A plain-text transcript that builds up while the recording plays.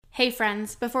Hey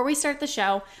friends, before we start the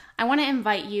show, I want to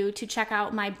invite you to check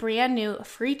out my brand new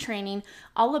free training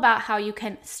all about how you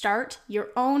can start your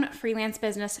own freelance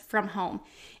business from home.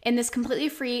 In this completely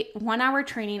free 1-hour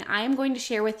training, I am going to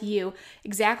share with you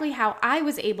exactly how I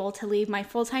was able to leave my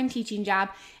full-time teaching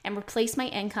job and replace my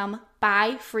income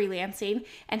by freelancing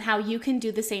and how you can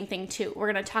do the same thing too.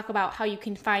 We're going to talk about how you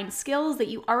can find skills that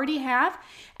you already have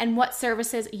and what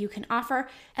services you can offer,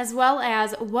 as well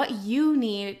as what you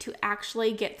need to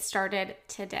actually get started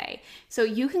today. So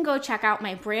you can go check out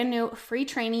my brand new free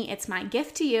training. It's my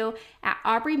gift to you at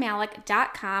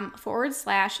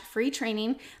aubreymalik.com/free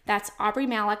training. That's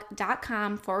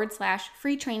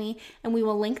aubreymalik.com/free training. And we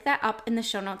will link that up in the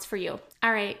show notes for you.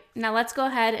 All right, now let's go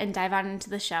ahead and dive on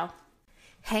into the show.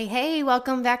 Hey,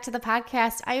 welcome back to the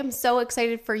podcast. I am so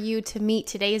excited for you to meet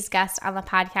today's guest on the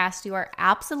podcast. You are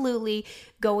absolutely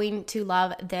going to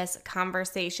love this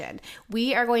conversation.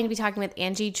 We are going to be talking with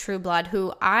Angie Trueblood,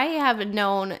 who I have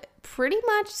known pretty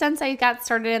much since I got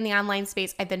started in the online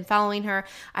space. I've been following her.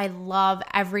 I love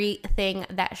everything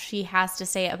that she has to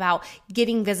say about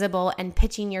getting visible and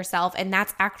pitching yourself. And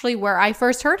that's actually where I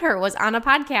first heard her, was on a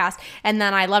podcast. And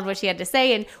then I loved what she had to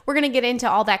say. And we're going to get into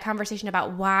all that conversation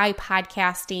about why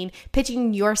podcasting,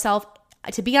 pitching yourself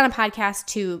to be on a podcast,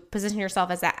 to position yourself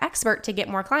as that expert to get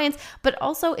more clients, but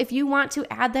also if you want to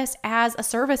add this as a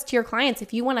service to your clients,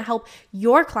 if you want to help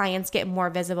your clients get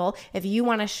more visible, if you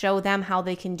want to show them how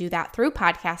they can do that through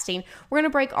podcasting, we're going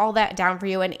to break all that down for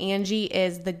you. And Angie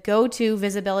is the go-to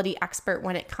visibility expert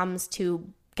when it comes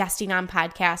to guesting on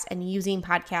podcasts and using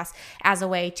podcasts as a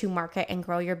way to market and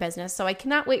grow your business. So I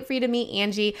cannot wait for you to meet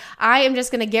Angie. I am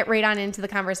just going to get right on into the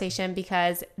conversation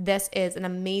because this is an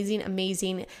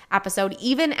amazing episode.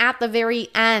 Even at the very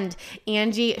end,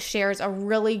 Angie shares a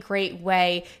really great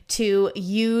way to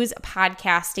use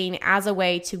podcasting as a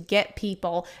way to get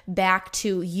people back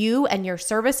to you and your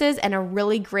services, and a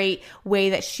really great way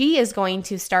that she is going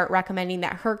to start recommending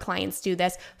that her clients do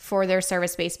this for their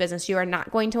service-based business. You are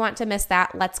not going to want to miss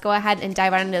that. Let's go ahead and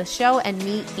dive on into the show and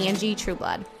meet Angie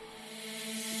Trueblood.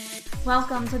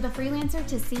 Welcome to the Freelancer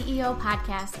to CEO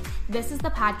podcast. This is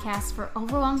the podcast for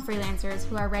overwhelmed freelancers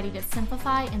who are ready to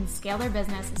simplify and scale their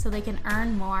business so they can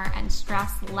earn more and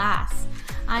stress less.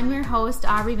 I'm your host,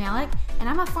 Aubrey Malik, and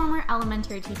I'm a former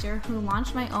elementary teacher who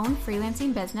launched my own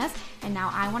freelancing business, and now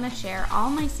I want to share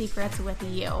all my secrets with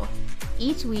you.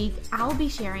 Each week, I'll be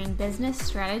sharing business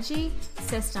strategy,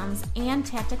 systems, and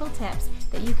tactical tips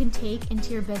that you can take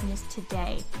into your business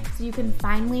today so you can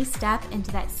finally step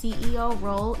into that CEO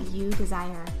role you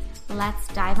desire. Let's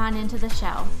dive on into the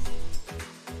show.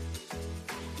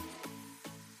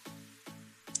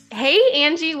 Hey,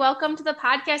 Angie, welcome to the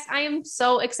podcast. I am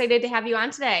so excited to have you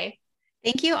on today.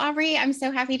 Thank you, Aubrey. I'm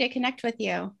so happy to connect with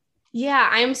you. Yeah,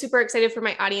 I am super excited for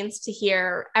my audience to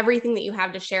hear everything that you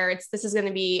have to share. This is going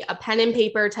to be a pen and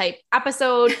paper type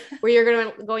episode where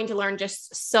you're going to learn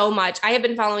just so much. I have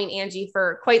been following Angie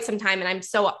for quite some time, and I'm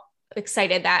so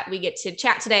excited that we get to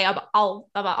chat today about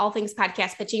all things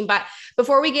podcast pitching. But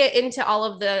before we get into all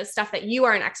of the stuff that you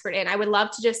are an expert in, I would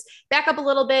love to just back up a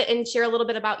little bit and share a little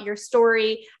bit about your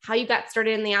story, how you got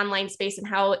started in the online space, and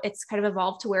how it's kind of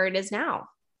evolved to where it is now.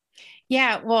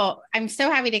 Yeah, well, I'm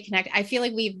so happy to connect. I feel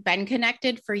like we've been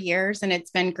connected for years, and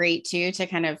it's been great too to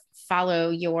kind of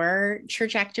follow your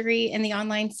trajectory in the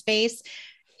online space.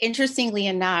 Interestingly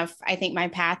enough, I think my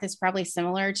path is probably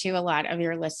similar to a lot of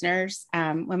your listeners.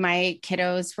 When my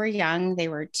kiddos were young, they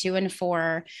were 2 and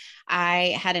 4,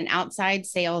 I had an outside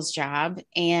sales job,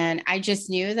 and I just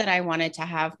knew that I wanted to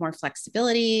have more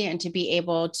flexibility and to be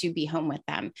able to be home with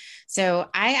them. So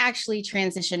I actually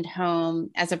transitioned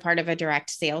home as a part of a direct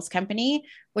sales company,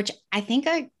 which I think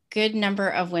a good number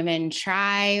of women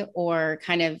try or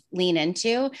kind of lean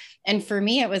into. And for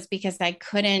me, it was because I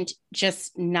couldn't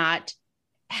just not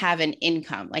have an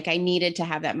income. Like I needed to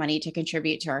have that money to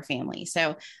contribute to our family.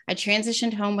 So I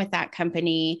transitioned home with that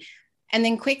company. And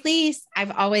then quickly,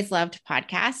 I've always loved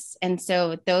podcasts. And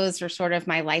so those were sort of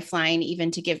my lifeline,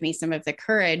 even to give me some of the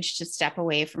courage to step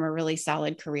away from a really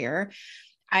solid career.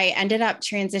 I ended up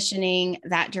transitioning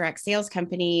that direct sales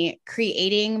company,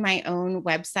 creating my own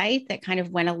website that kind of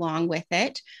went along with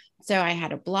it. So I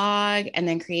had a blog and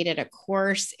then created a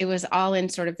course. It was all in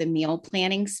sort of the meal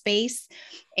planning space.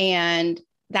 And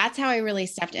that's how I really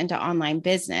stepped into online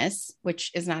business,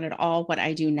 which is not at all what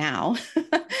I do now.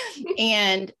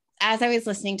 And as I was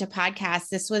listening to podcasts,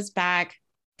 this was back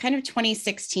kind of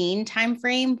 2016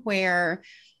 timeframe where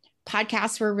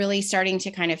podcasts were really starting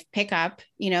to kind of pick up.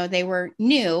 You know, they were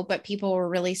new, but people were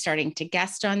really starting to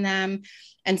guest on them.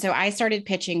 And so I started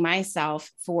pitching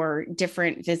myself for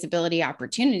different visibility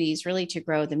opportunities, really to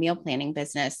grow the meal planning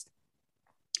business.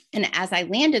 And as I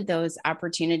landed those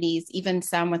opportunities, even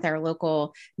some with our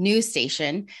local news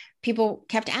station, people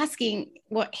kept asking,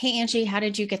 well, hey, Angie, how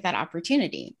did you get that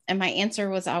opportunity? And my answer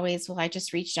was always, well, I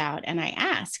just reached out and I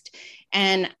asked.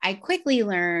 And I quickly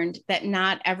learned that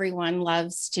not everyone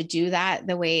loves to do that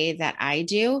the way that I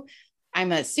do.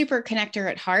 I'm a super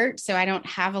connector at heart, so I don't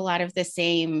have a lot of the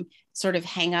same sort of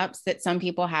hangups that some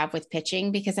people have with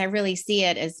pitching, because I really see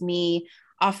it as me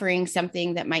offering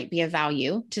something that might be of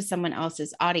value to someone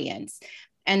else's audience.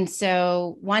 And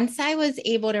so once I was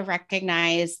able to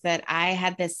recognize that I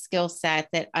had this skill set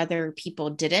that other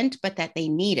people didn't, but that they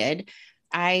needed,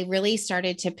 I really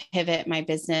started to pivot my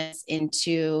business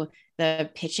into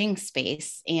the pitching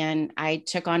space. And I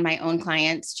took on my own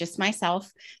clients, just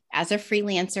myself as a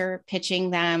freelancer,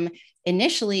 pitching them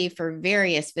initially for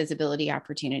various visibility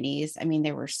opportunities. I mean,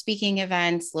 there were speaking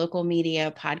events, local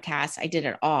media, podcasts. I did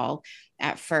it all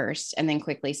at first, and then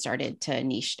quickly started to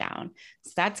niche down.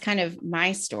 So that's kind of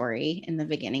my story in the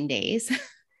beginning days.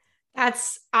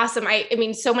 That's awesome. I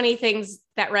mean, so many things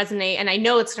that resonate, and I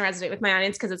know it's going to resonate with my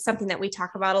audience because it's something that we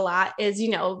talk about a lot is,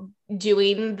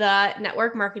 doing the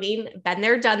network marketing. Been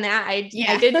there, done that. I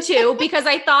did too, because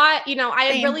I thought,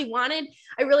 I really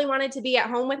wanted to be at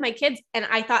home with my kids. And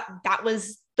I thought that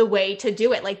was the way to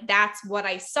do it. Like, that's what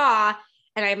I saw.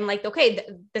 And I'm like, okay,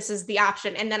 this is the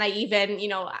option. And then I even,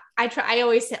 I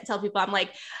always tell people, I'm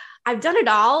like, I've done it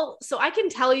all. So I can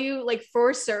tell you like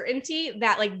for certainty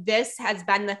that like this has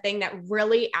been the thing that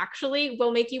really actually will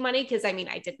make you money. Cause I mean,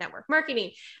 I did network marketing.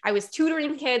 I was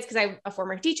tutoring kids because I'm a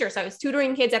former teacher. So I was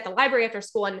tutoring kids at the library after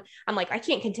school. And I'm like, I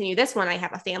can't continue this when I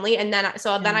have a family. And then,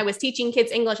 then I was teaching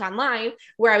kids English online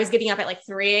where I was getting up at like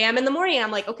 3 a.m. in the morning.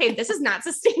 I'm like, okay, this is not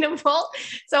sustainable.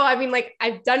 So, I mean, like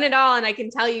I've done it all. And I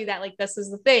can tell you that like, this is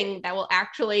the thing that will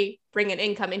actually bring an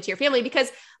income into your family, because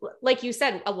like you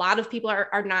said, a lot of people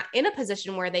are not in a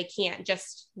position where they can't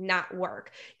just not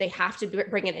work. They have to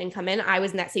bring an income in. I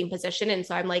was in that same position. And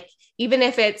so I'm like, even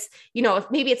if it's, if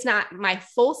maybe it's not my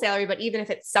full salary, but even if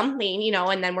it's something,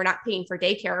 and then we're not paying for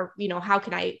daycare, how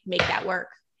can I make that work?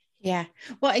 Yeah.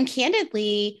 Well, and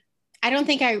candidly, I don't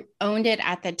think I owned it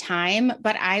at the time,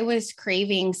 but I was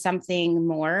craving something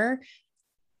more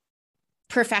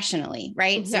professionally,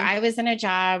 right? Mm-hmm. So I was in a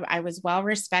job, I was well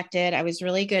respected, I was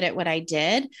really good at what I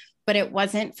did, but it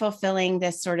wasn't fulfilling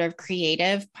this sort of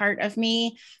creative part of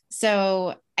me.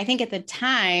 So I think at the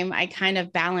time, I kind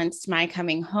of balanced my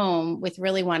coming home with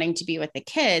really wanting to be with the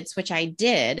kids, which I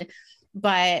did.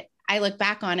 But I look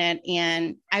back on it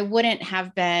and I wouldn't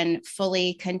have been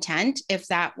fully content if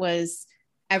that was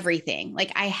everything.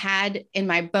 Like I had in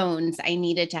my bones, I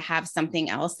needed to have something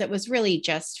else that was really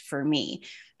just for me.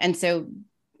 And so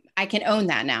I can own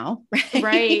that now.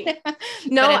 Right.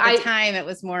 No, but at the time it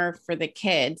was more for the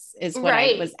kids is what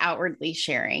I was outwardly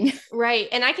sharing. Right.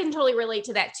 And I can totally relate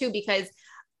to that too, because,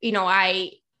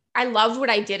 I loved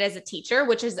what I did as a teacher,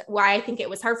 which is why I think it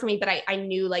was hard for me. But I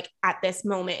knew like at this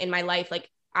moment in my life, like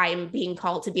I'm being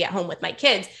called to be at home with my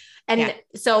kids. And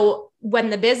so when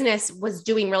the business was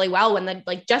doing really well, when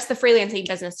just the freelancing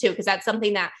business too, because that's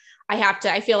something that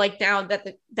I feel like now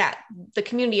that the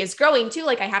community is growing too,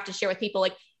 like I have to share with people,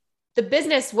 like the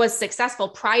business was successful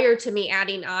prior to me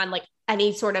adding on like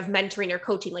any sort of mentoring or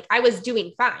coaching. Like I was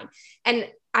doing fine. And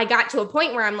I got to a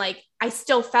point where I'm like, I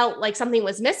still felt like something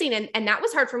was missing. And that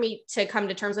was hard for me to come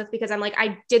to terms with, because I'm like,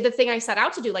 I did the thing I set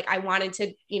out to do. Like I wanted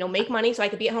to, make money so I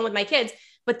could be at home with my kids,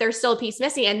 but there's still a piece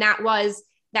missing. And that was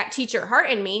that teacher heart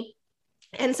in me.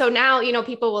 And so now,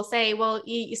 people will say, well,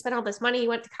 you spent all this money, you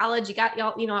went to college, you got,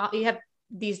 you have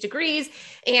these degrees.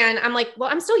 And I'm like, well,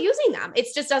 I'm still using them.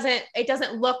 It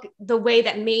doesn't look the way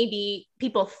that maybe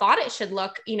people thought it should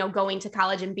look, going to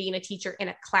college and being a teacher in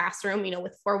a classroom,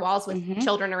 with 4 walls with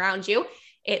children around you.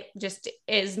 It just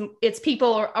is, it's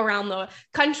people around the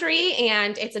country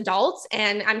and it's adults.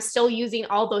 And I'm still using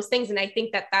all those things. And I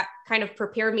think that kind of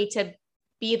prepared me to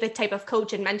be the type of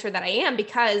coach and mentor that I am,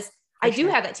 because I do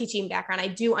have that teaching background. I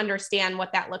do understand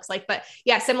what that looks like. But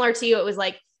yeah, similar to you, it was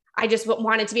like, I just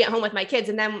wanted to be at home with my kids,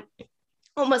 and then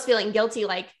almost feeling guilty.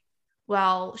 Like,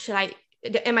 well,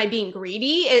 am I being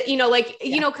greedy?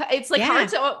 It's like hard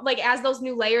to like, as those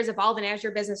new layers evolve and as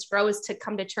your business grows, to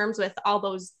come to terms with all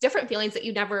those different feelings that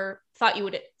you never thought you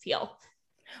would feel.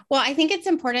 Well, I think it's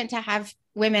important to have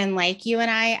women like you and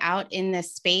I out in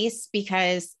this space,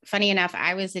 because funny enough,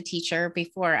 I was a teacher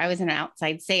before I was in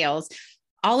outside sales.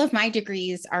 All of my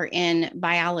degrees are in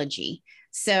biology.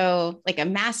 So like a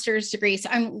master's degree. So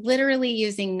I'm literally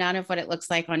using none of what it looks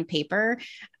like on paper,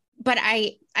 but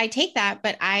I take that,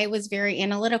 but I was very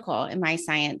analytical in my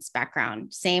science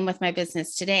background. Same with my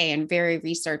business today, and very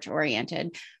research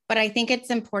oriented. But I think it's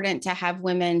important to have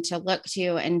women to look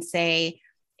to and say,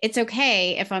 it's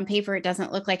okay if on paper it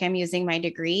doesn't look like I'm using my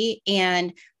degree.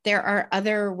 And there are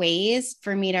other ways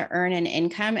for me to earn an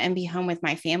income and be home with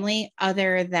my family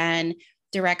other than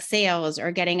direct sales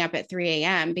or getting up at 3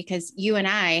 a.m. because you and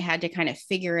I had to kind of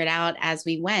figure it out as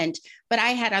we went, but I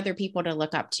had other people to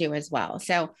look up to as well.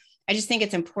 So I just think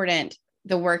it's important,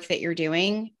 the work that you're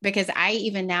doing, because I,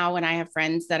 even now when I have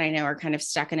friends that I know are kind of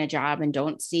stuck in a job and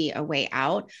don't see a way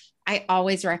out, I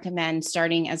always recommend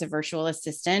starting as a virtual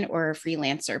assistant or a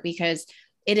freelancer because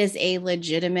it is a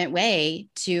legitimate way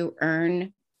to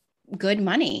earn good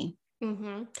money.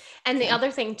 Mm-hmm. And the other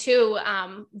thing too,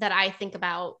 that I think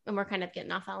about, and we're kind of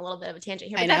getting off on a little bit of a tangent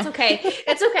here, but that's okay.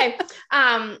 It's okay.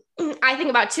 I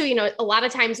think about too, a lot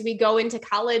of times we go into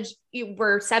college,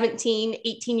 we're 17,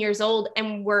 18 years old,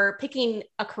 and we're picking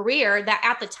a career that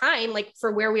at the time, like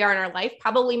for where we are in our life,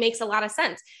 probably makes a lot of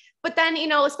sense. But then,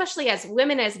 especially as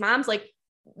women, as moms, like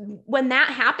when that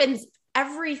happens,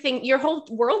 everything, your whole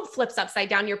world flips upside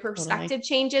down, your perspective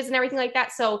changes and everything like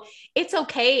that. So it's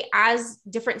okay as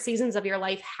different seasons of your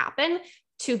life happen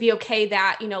to be okay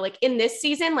that, like in this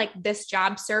season, like this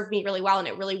job served me really well and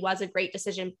it really was a great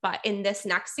decision. But in this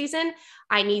next season,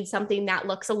 I need something that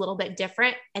looks a little bit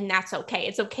different, and that's okay.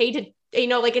 It's okay to,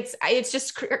 like it's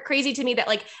just crazy to me that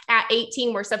like at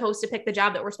 18, we're supposed to pick the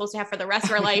job that we're supposed to have for the rest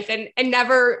of our life and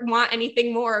never want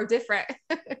anything more different.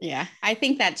 Yeah, I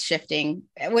think that's shifting,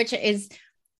 which is,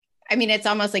 it's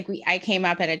almost like I came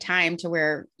up at a time to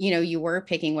where, you were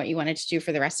picking what you wanted to do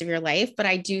for the rest of your life. But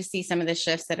I do see some of the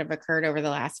shifts that have occurred over the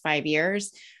last 5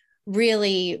 years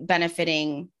really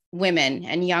benefiting women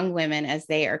and young women as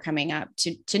they are coming up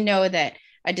to know that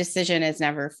a decision is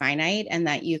never finite and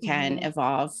that you can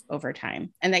evolve over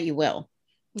time and that you will.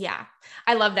 Yeah.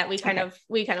 I love that we kind of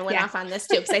went off on this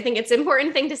too, because I think it's an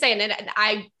important thing to say. And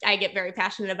I get very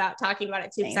passionate about talking about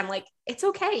it too, because I'm like, it's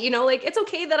okay. Like it's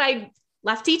okay that I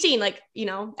left teaching, like,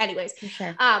 anyways.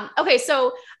 Sure. Okay.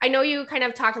 So I know you kind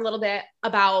of talked a little bit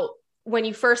about when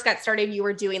you first got started, you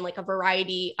were doing like a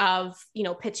variety of,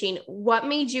 pitching. What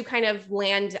made you kind of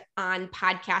land on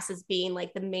podcasts as being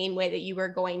like the main way that you were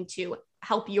going to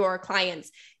help your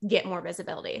clients get more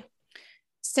visibility?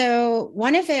 So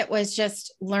one of it was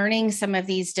just learning some of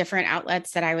these different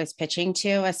outlets that I was pitching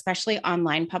to, especially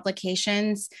online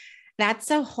publications.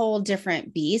 That's a whole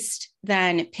different beast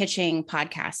than pitching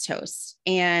podcast hosts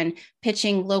and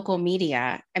pitching local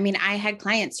media. I had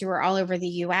clients who were all over the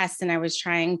US and I was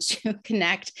trying to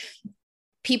connect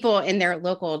people in their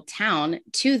local town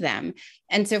to them.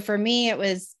 And so for me, it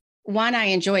was one, I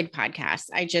enjoyed podcasts.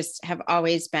 I just have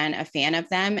always been a fan of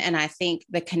them. And I think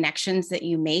the connections that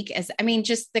you make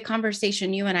just the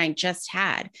conversation you and I just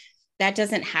had, that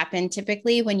doesn't happen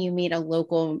typically when you meet a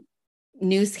local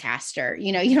newscaster.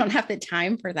 You don't have the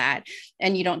time for that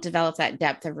and you don't develop that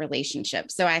depth of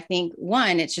relationship. So I think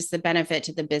one, it's just the benefit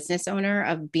to the business owner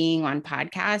of being on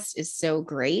podcasts is so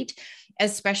great,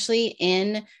 especially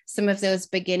in some of those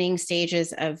beginning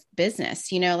stages of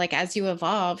business. Like as you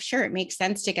evolve, sure, it makes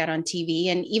sense to get on TV.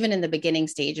 And even in the beginning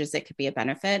stages, it could be a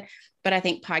benefit. But I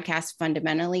think podcasts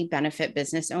fundamentally benefit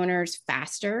business owners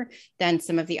faster than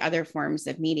some of the other forms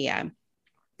of media.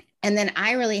 And then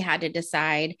I really had to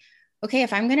decide, okay,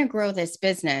 if I'm going to grow this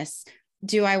business,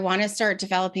 do I want to start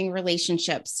developing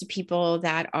relationships to people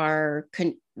that are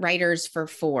writers for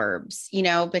Forbes,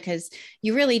 because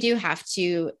you really do have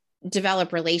to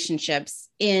develop relationships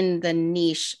in the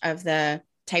niche of the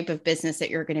type of business that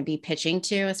you're going to be pitching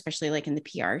to, especially like in the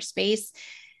PR space.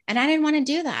 And I didn't want to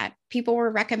do that. People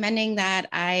were recommending that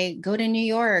I go to New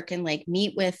York and like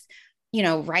meet with,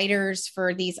 writers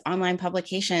for these online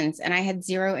publications. And I had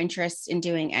zero interest in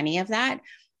doing any of that.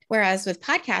 Whereas with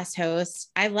podcast hosts,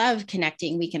 I love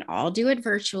connecting. We can all do it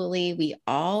virtually. We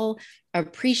all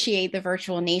appreciate the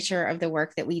virtual nature of the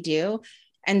work that we do.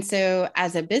 And so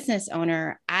as a business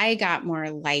owner, I got more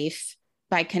life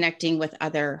by connecting with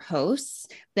other hosts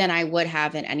than I would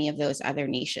have in any of those other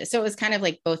niches. So it was kind of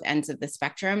like both ends of the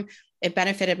spectrum. It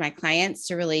benefited my clients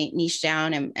to really niche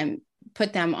down and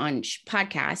put them on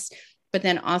podcasts, but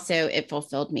then also it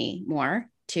fulfilled me more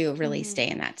to really stay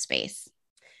in that space.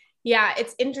 Yeah,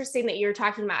 it's interesting that you're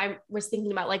talking about, I was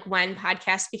thinking about like when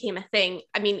podcasts became a thing.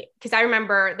 Because I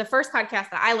remember the first podcast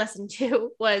that I listened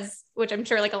to was, which I'm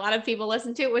sure like a lot of people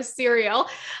listen to, was Serial.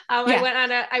 I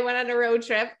went on a road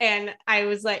trip and I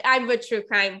was like, I'm a true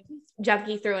crime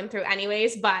junkie through and through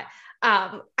anyways, but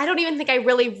I don't even think I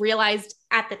really realized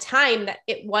at the time that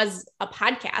it was a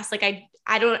podcast. Like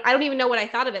I don't even know what I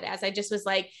thought of it as. I just was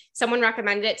like, someone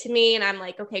recommended it to me and I'm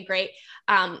like, okay, great.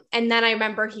 And then I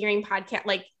remember hearing podcast,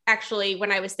 like actually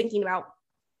when I was thinking about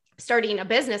starting a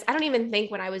business, I don't even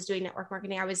think when I was doing network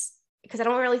marketing, because I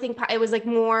don't really think it was like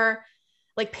more,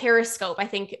 like Periscope, I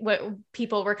think what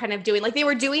people were kind of doing, like they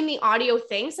were doing the audio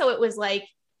thing. So it was like,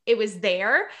 it was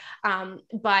there.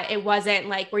 But it wasn't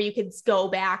like where you could go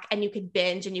back and you could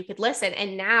binge and you could listen.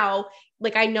 And now,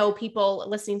 like, I know people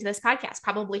listening to this podcast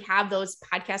probably have those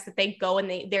podcasts that they go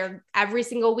and they're every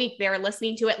single week they're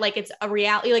listening to it like it's a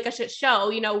reality, like a show,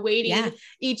 waiting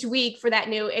each week for that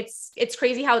new. It's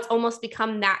crazy how it's almost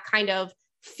become that kind of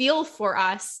feel for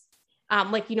us.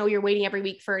 Like, you're waiting every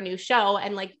week for a new show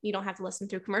and like, you don't have to listen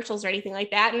through commercials or anything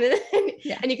like that.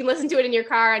 And you can listen to it in your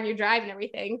car on your drive and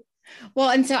everything. Well,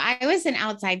 and so I was in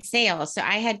outside sales, so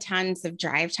I had tons of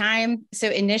drive time. So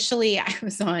initially I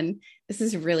was on, this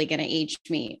is really going to age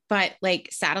me, but like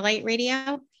satellite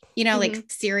radio, like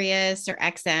Sirius or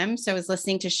XM. So I was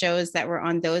listening to shows that were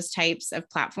on those types of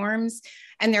platforms.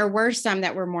 And there were some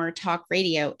that were more talk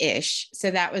radio-ish. So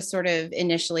that was sort of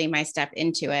initially my step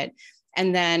into it.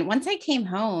 And then once I came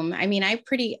home, I mean,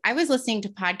 I was listening to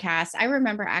podcasts. I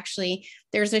remember actually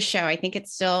there's a show, I think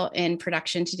it's still in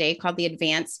production today, called the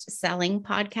Advanced Selling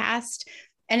Podcast.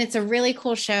 And it's a really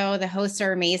cool show. The hosts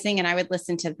are amazing. And I would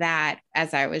listen to that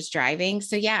as I was driving.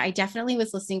 So yeah, I definitely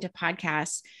was listening to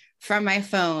podcasts from my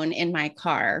phone in my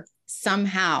car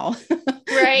somehow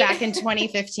back in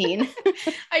 2015.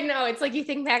 I know. It's like you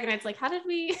think back and it's like, how did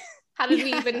we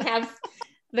even have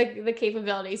the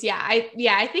capabilities?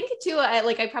 I think too,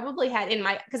 I probably had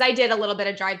because I did a little bit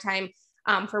of drive time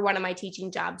for one of my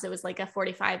teaching jobs. It was like a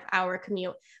 45-hour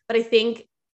commute, but I think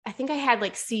I had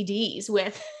like CDs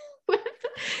with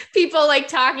people like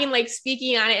talking, like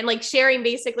speaking on it and like sharing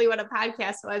basically what a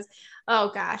podcast was.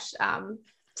 Oh gosh,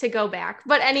 to go back.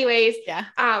 But anyways,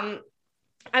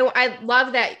 I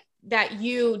love that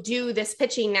you do this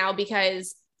pitching now,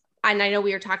 because and I know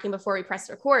we were talking before we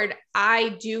pressed record,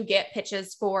 I do get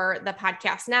pitches for the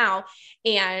podcast now.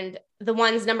 And the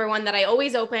ones, number one, that I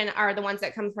always open are the ones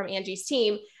that come from Angie's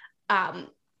team. And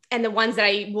the ones that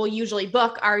I will usually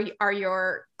book are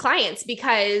your clients,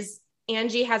 because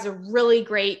Angie has a really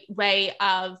great way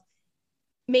of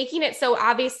making it so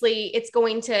obviously it's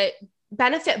going to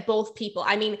benefit both people.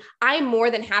 I mean, I'm more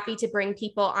than happy to bring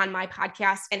people on my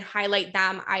podcast and highlight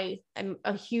them. I am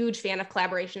a huge fan of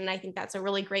collaboration, and I think that's a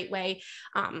really great way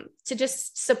to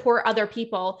just support other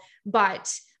people.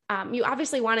 But you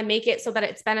obviously want to make it so that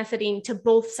it's benefiting to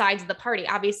both sides of the party.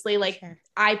 Obviously, like sure.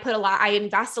 I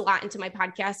invest a lot into my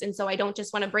podcast. And so I don't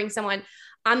just want to bring someone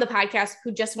on the podcast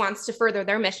who just wants to further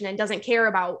their mission and doesn't care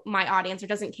about my audience or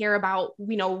doesn't care about,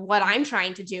 what I'm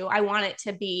trying to do. I want it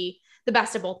to be the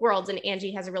best of both worlds. And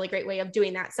Angie has a really great way of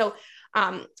doing that. So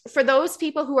for those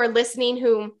people who are listening,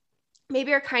 who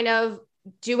maybe are kind of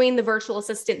doing the virtual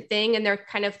assistant thing, and they're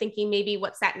kind of thinking, maybe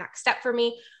what's that next step for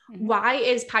me? Mm-hmm. Why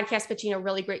is podcast pitching a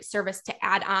really great service to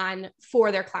add on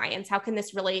for their clients? How can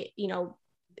this really,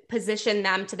 position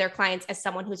them to their clients as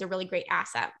someone who's a really great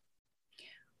asset?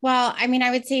 Well, I mean,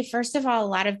 I would say, first of all, a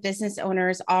lot of business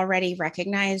owners already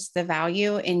recognize the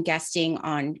value in guesting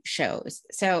on shows.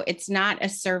 So it's not a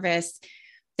service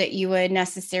that you would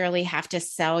necessarily have to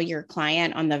sell your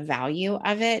client on the value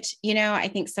of it. I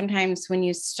think sometimes when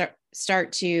you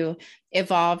start to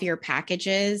evolve your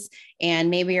packages and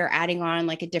maybe you're adding on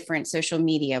like a different social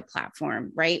media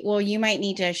platform, right? Well, you might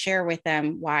need to share with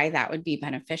them why that would be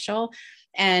beneficial.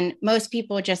 And most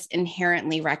people just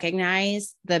inherently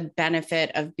recognize the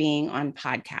benefit of being on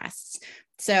podcasts.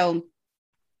 So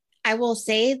I will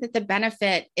say that the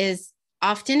benefit is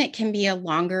often it can be a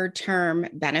longer term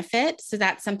benefit. So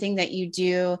that's something that you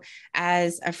do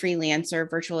as a freelancer,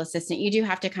 virtual assistant. You do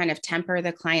have to kind of temper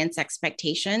the client's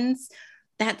expectations.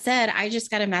 That said, I just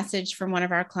got a message from one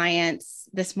of our clients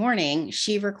this morning.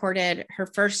 She recorded her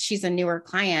first, she's a newer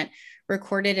client,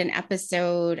 recorded an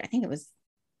episode, I think it was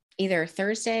either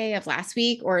Thursday of last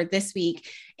week or this week.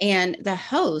 And the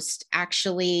host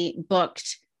actually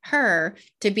booked her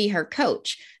to be her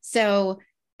coach. So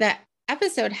the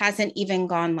episode hasn't even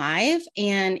gone live.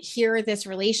 And here, this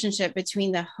relationship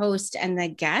between the host and the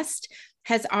guest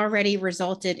has already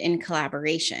resulted in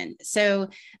collaboration. So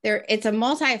it's a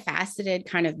multifaceted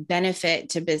kind of benefit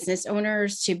to business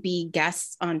owners to be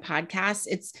guests on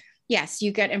podcasts. Yes,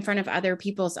 you get in front of other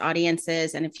people's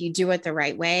audiences. And if you do it the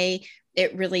right way,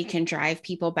 it really can drive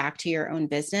people back to your own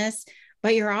business,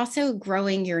 but you're also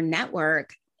growing your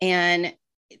network and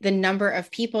the number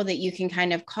of people that you can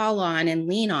kind of call on and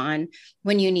lean on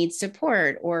when you need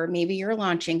support, or maybe you're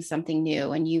launching something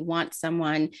new and you want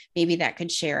someone maybe that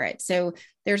could share it. So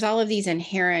there's all of these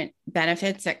inherent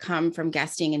benefits that come from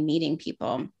guesting and meeting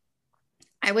people.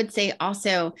 I would say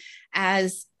also,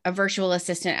 as a virtual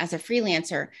assistant, as a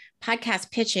freelancer,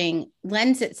 podcast pitching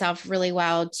lends itself really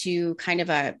well to kind of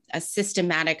a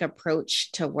systematic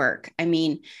approach to work. I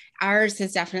mean, ours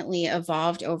has definitely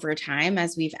evolved over time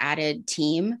as we've added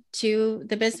team to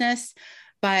the business.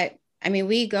 But I mean,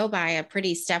 we go by a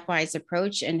pretty stepwise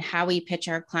approach in how we pitch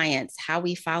our clients, how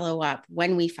we follow up,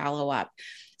 when we follow up.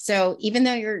 So even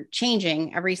though you're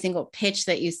changing every single pitch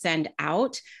that you send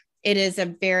out, it is a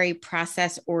very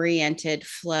process oriented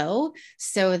flow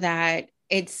so that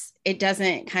it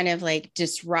doesn't kind of like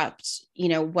disrupt,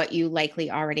 what you likely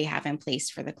already have in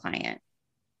place for the client.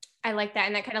 I like that.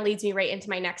 And that kind of leads me right into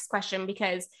my next question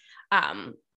because,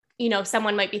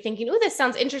 someone might be thinking, oh, this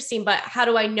sounds interesting, but how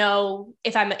do I know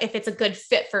if it's a good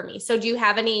fit for me? So do you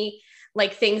have any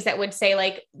like things that would say,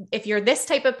 like, if you're this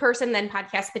type of person, then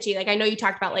podcast pitching, like, I know you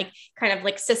talked about like kind of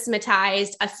like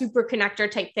systematized, a super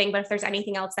connector type thing, but if there's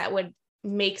anything else that would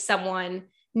make someone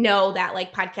know that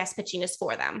like podcast pitching is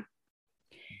for them.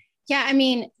 Yeah. I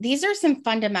mean, these are some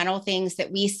fundamental things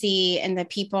that we see in the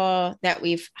people that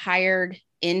we've hired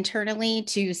internally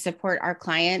to support our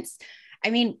clients. I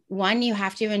mean, one, you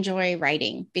have to enjoy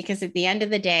writing because at the end of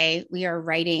the day, we are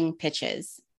writing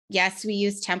pitches. Yes, we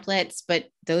use templates, but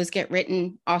those get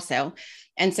written also.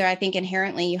 And so I think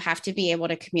inherently you have to be able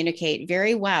to communicate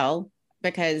very well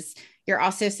because you're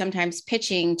also sometimes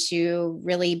pitching to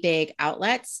really big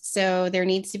outlets. So there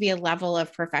needs to be a level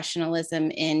of professionalism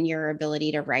in your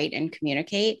ability to write and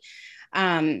communicate.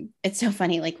 It's so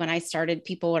funny. Like when I started,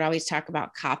 people would always talk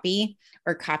about copy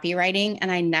or copywriting,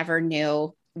 and I never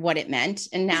knew what it meant.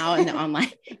 And now in the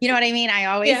online, you know what I mean? I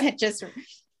always had just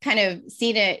kind of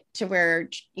seen it to where,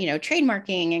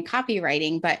 trademarking and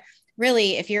copywriting, but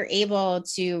really if you're able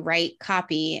to write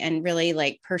copy and really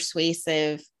like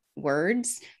persuasive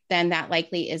words, then that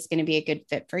likely is going to be a good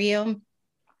fit for you.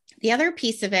 The other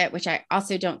piece of it, which I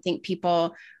also don't think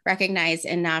people recognize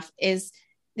enough, is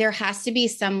there has to be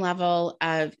some level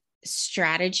of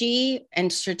strategy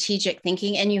and strategic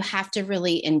thinking, and you have to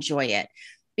really enjoy it.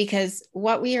 Because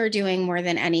what we are doing more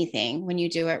than anything, when you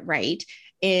do it right,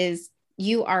 is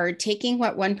you are taking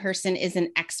what one person is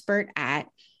an expert at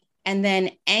and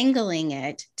then angling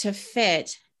it to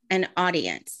fit an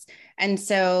audience. And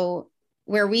so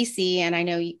where we see, and I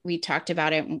know we talked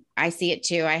about it, I see it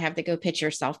too. I have the Go Pitch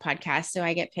Yourself podcast, so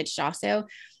I get pitched also,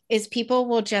 is people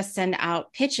will just send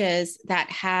out pitches that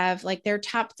have like their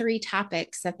top 3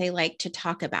 topics that they like to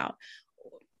talk about.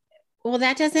 Well,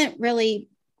 that doesn't really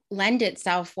lend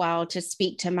itself well to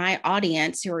speak to my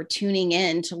audience who are tuning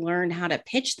in to learn how to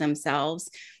pitch themselves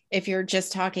if you're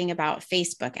just talking about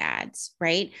Facebook ads,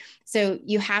 right? So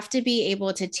you have to be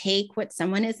able to take what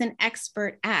someone is an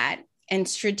expert at and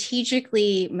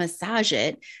strategically massage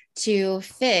it to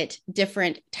fit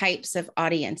different types of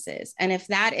audiences. And if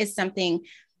that is something,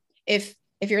 if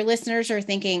your listeners are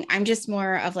thinking, I'm just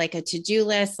more of like a to-do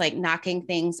list, like knocking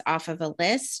things off of a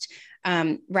list,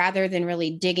 rather than really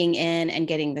digging in and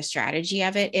getting the strategy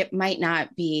of it, it might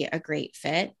not be a great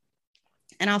fit.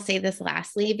 And I'll say this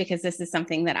lastly, because this is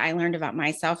something that I learned about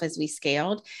myself as we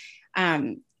scaled,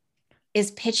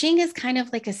 is pitching is kind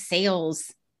of like a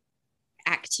sales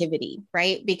activity,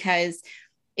 right? Because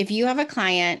if you have a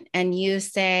client and you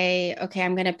say, okay,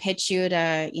 I'm going to pitch you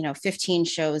to, 15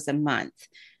 shows a month.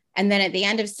 And then at the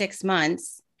end of 6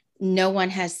 months, no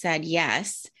one has said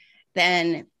yes,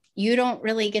 then you don't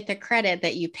really get the credit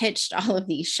that you pitched all of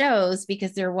these shows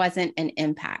because there wasn't an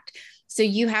impact. So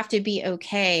you have to be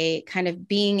okay kind of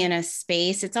being in a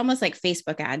space. It's almost like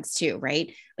Facebook ads too,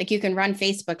 right? Like you can run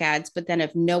Facebook ads, but then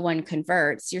if no one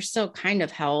converts, you're still kind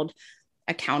of held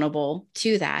accountable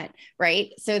to that,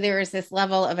 right? So there is this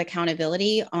level of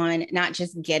accountability on not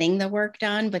just getting the work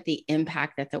done, but the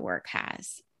impact that the work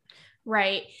has.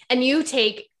 Right. And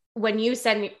when you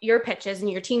send your pitches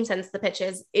and your team sends the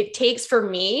pitches, it takes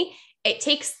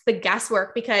the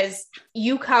guesswork because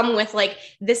you come with like,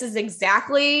 this is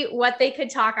exactly what they could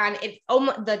talk on. It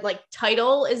almost, the like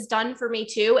title is done for me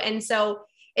too. And so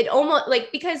it almost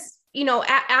like, because,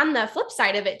 on the flip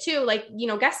side of it too, like,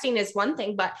 guesting is one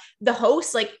thing, but the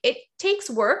host, like it takes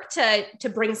work to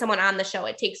bring someone on the show.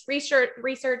 It takes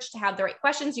research to have the right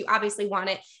questions. You obviously want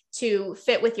it to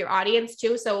fit with your audience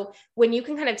too. So when you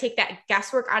can kind of take that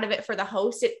guesswork out of it for the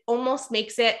host, it almost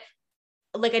makes it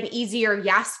like an easier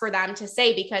yes for them to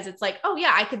say, because it's like, oh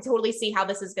yeah, I could totally see how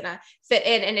this is going to fit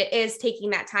in. And it is taking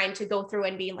that time to go through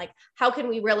and being like, how can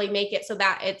we really make it so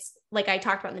that it's, like I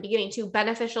talked about in the beginning too,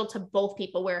 beneficial to both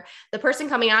people, where the person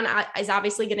coming on is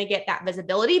obviously going to get that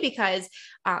visibility because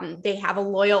they have a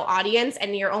loyal audience,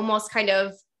 and you're almost kind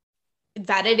of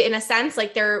vetted in a sense,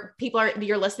 like your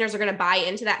listeners are going to buy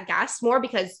into that guest more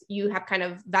because you have kind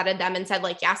of vetted them and said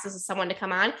like, yes, this is someone to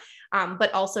come on.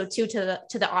 But also too, to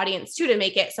the audience too, to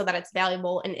make it so that it's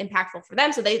valuable and impactful for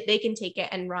them. So they can take it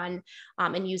and run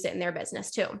and use it in their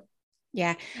business too.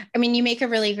 Yeah. I mean, you make a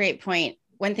really great point.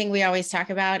 One thing we always talk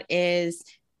about is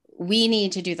we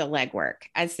need to do the legwork.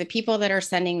 As the people that are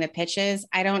sending the pitches,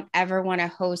 I don't ever want a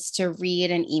host to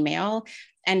read an email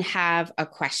and have a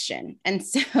question. And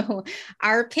so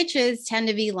our pitches tend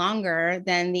to be longer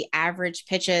than the average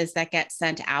pitches that get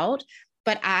sent out.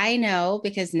 But I know,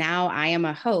 because now I am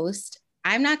a host,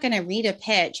 I'm not going to read a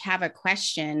pitch, have a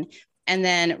question, and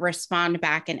then respond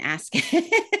back and ask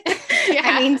it. Yeah.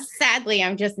 I mean, sadly,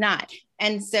 I'm just not.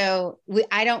 And so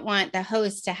I don't want the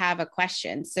host to have a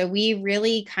question. So we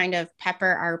really kind of pepper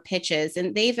our pitches,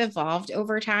 and they've evolved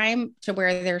over time to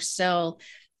where they're still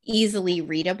easily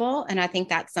readable. And I think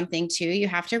that's something too. You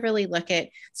have to really look at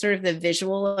sort of the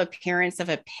visual appearance of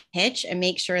a pitch and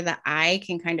make sure that I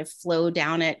can kind of flow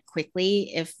down it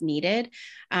quickly if needed.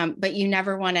 But you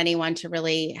never want anyone to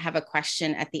really have a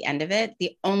question at the end of it.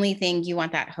 The only thing you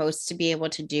want that host to be able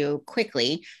to do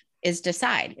quickly is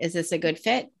decide, is this a good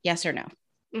fit? Yes or no?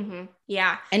 Mm-hmm.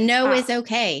 Yeah. And no is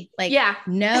okay. Like, yeah.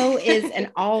 No is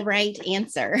an all right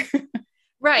answer.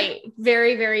 Right.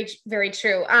 Very, very, very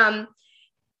true.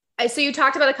 So you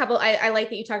talked about a couple, I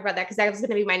like that you talked about that, because that was going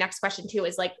to be my next question too,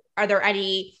 is like, are there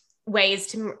any ways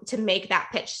to make that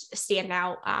pitch stand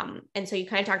out? And so you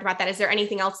kind of talked about that. Is there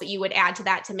anything else that you would add to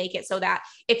that to make it so that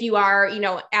if you are,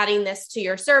 adding this to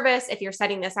your service, if you're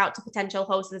setting this out to potential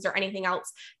hosts, is there anything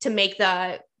else to make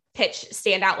the pitch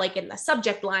stand out, like in the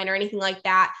subject line or anything like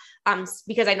that?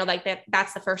 Because I know like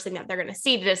that's the first thing that they're going to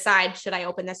see to decide, should I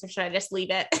open this or should I just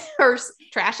leave it or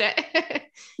trash it?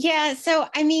 Yeah. So,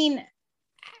 I mean,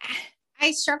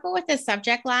 I struggle with the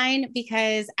subject line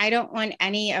because I don't want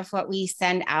any of what we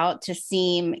send out to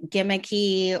seem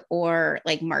gimmicky or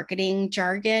like marketing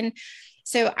jargon.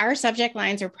 So our subject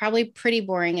lines are probably pretty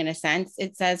boring in a sense.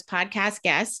 It says podcast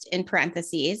guest in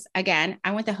parentheses. Again,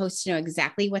 I want the host to know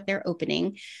exactly what they're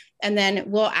opening. And then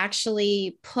we'll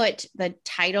actually put the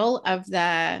title of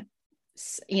the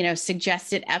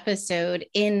suggested episode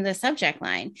in the subject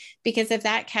line, because if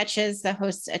that catches the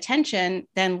host's attention,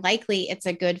 then likely it's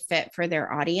a good fit for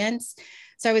their audience.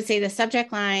 So I would say the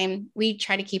subject line, we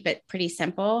try to keep it pretty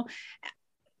simple.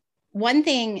 One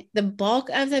thing, the bulk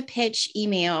of the pitch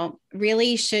email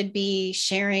really should be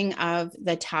sharing of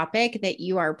the topic that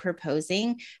you are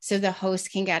proposing, so the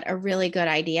host can get a really good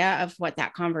idea of what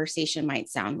that conversation might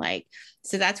sound like.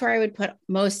 So that's where I would put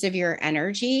most of your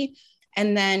energy.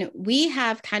 And then we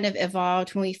have kind of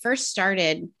evolved. When we first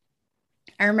started,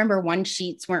 I remember one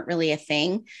sheets weren't really a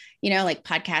thing, like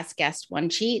podcast guest one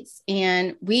sheets.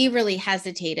 And we really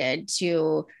hesitated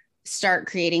to start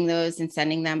creating those and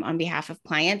sending them on behalf of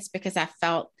clients, because I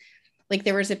felt like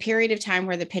there was a period of time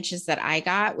where the pitches that I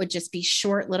got would just be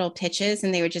short little pitches,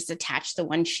 and they would just attach the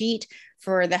one sheet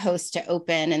for the host to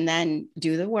open and then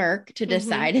do the work to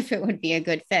decide if it would be a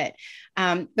good fit.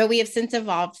 But we have since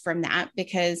evolved from that,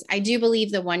 because I do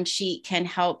believe the one sheet can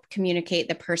help communicate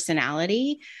the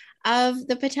personality of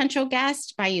the potential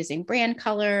guest by using brand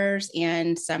colors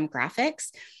and some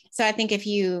graphics. So I think if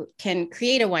you can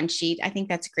create a one sheet, I think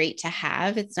that's great to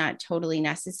have. It's not totally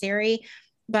necessary,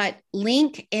 but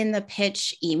link in the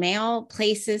pitch email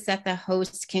places that the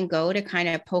host can go to kind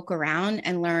of poke around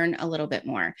and learn a little bit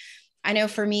more. I know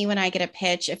for me, when I get a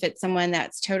pitch, if it's someone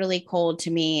that's totally cold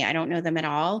to me, I don't know them at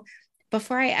all,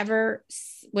 before I ever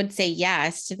would say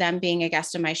yes to them being a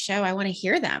guest on my show, I want to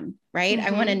hear them, right?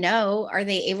 I want to know, are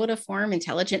they able to form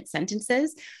intelligent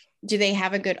sentences? Do they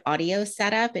have a good audio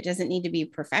setup? It doesn't need to be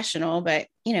professional, but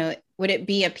would it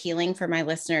be appealing for my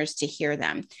listeners to hear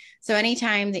them? So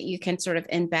anytime that you can sort of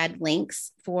embed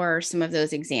links for some of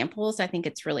those examples, I think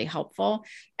it's really helpful.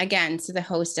 Again, so the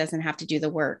host doesn't have to do the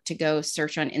work to go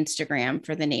search on Instagram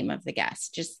for the name of the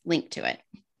guest, just link to it.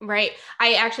 Right.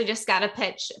 I actually just got a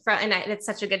pitch and it's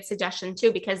such a good suggestion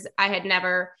too, because I had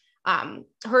never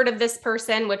heard of this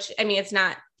person, which, I mean, it's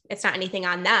not anything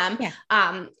on them.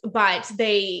 Yeah. But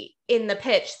in the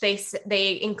pitch,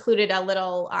 they included a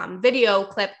little video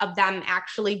clip of them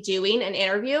actually doing an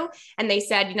interview. And they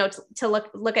said, to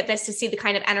look at this to see the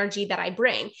kind of energy that I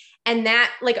bring. And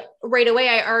that, like, right away,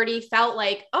 I already felt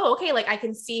like, oh, okay, like I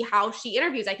can see how she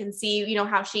interviews. I can see,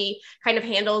 how she kind of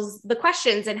handles the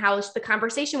questions and how the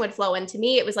conversation would flow. And to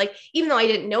me, it was like, even though I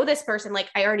didn't know this person, like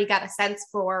I already got a sense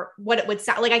for what it would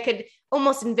sound like. I could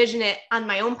almost envision it on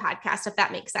my own podcast, if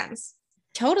that makes sense.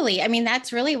 Totally. I mean,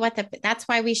 that's really that's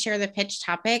why we share the pitch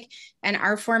topic. And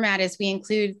our format is we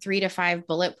include 3 to 5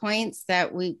 bullet points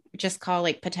that we just call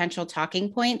like potential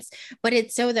talking points, but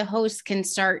it's so the host can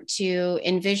start to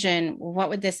envision, what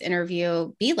would this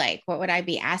interview be like? What would I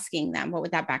be asking them? What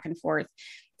would that back and forth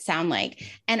sound like?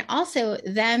 And also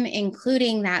them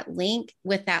including that link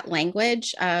with that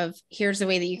language of, here's the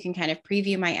way that you can kind of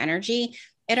preview my energy.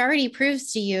 It already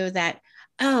proves to you that,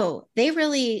 oh, they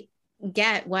really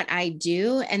get what I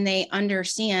do and they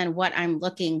understand what I'm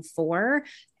looking for,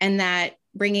 and that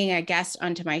bringing a guest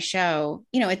onto my show,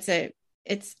 it's a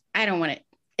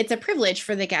privilege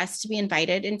for the guest to be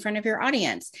invited in front of your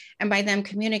audience. And by them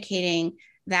communicating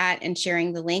that and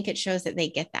sharing the link, it shows that they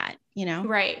get that,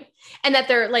 Right. And that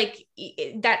they're like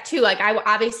that too. Like I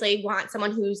obviously want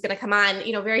someone who's going to come on,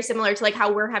 very similar to like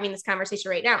how we're having this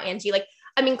conversation right now, Angie. Like,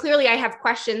 I mean, clearly I have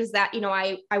questions that,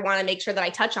 I want to make sure that I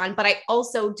touch on, but I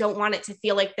also don't want it to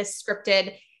feel like this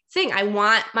scripted thing. I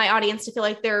want my audience to feel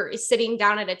like they're sitting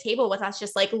down at a table with us,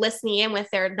 just like listening in with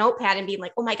their notepad and being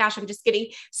like, oh my gosh, I'm just getting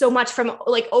so much from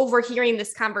like overhearing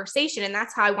this conversation. And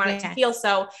that's how I want it to feel.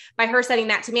 So by her sending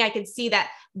that to me, I could see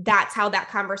that that's how that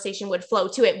conversation would flow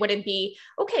too. It wouldn't be,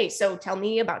 okay, so tell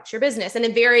me about your business. And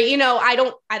then very, I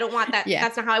don't want that. Yeah.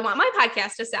 That's not how I want my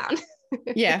podcast to sound.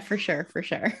 Yeah, for sure. For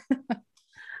sure.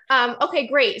 Okay,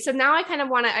 great. So now I kind of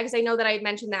want to, because I know that I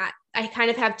mentioned that I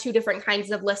kind of have 2 different kinds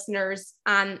of listeners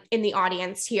in the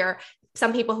audience here.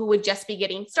 Some people who would just be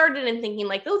getting started and thinking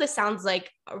like, oh, this sounds like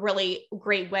a really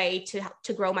great way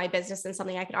to grow my business and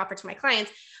something I could offer to my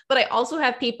clients. But I also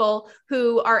have people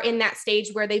who are in that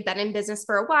stage where they've been in business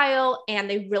for a while and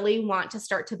they really want to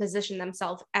start to position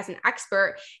themselves as an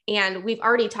expert. And we've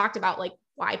already talked about like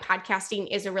why podcasting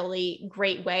is a really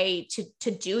great way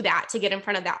to do that, to get in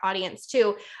front of that audience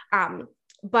too.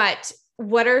 But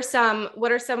what are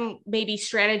some maybe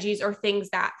strategies or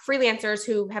things that freelancers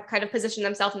who have kind of positioned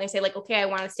themselves and they say like, okay, I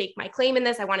want to stake my claim in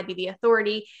this, I want to be the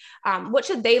authority. What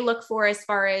should they look for as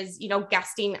far as,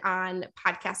 guesting on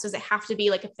podcasts? Does it have to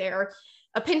be like, if they're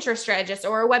a Pinterest strategist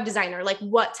or a web designer, like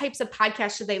what types of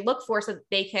podcasts should they look for so that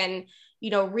they can,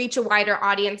 reach a wider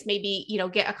audience, maybe,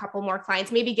 get a couple more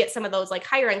clients, maybe get some of those like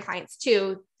higher end clients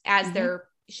too, as they're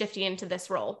shifting into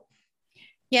this role?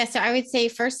 Yeah. So I would say,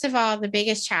 first of all, the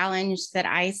biggest challenge that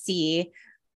I see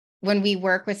when we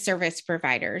work with service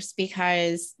providers,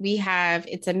 because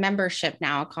it's a membership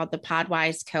now called the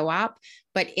Podwise Co-op,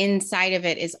 but inside of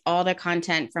it is all the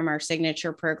content from our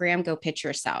signature program, Go Pitch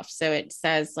Yourself. So it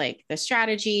says like the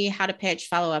strategy, how to pitch,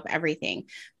 follow up, everything.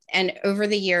 And over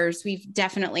the years, we've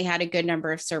definitely had a good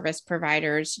number of service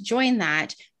providers join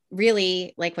that,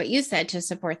 really, like what you said, to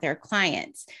support their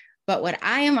clients. But what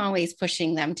I am always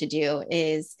pushing them to do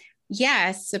is,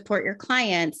 yes, support your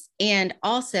clients and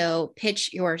also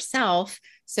pitch yourself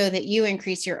so that you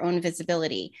increase your own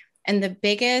visibility. And the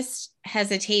biggest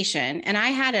hesitation, and I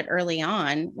had it early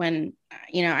on when,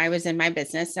 I was in my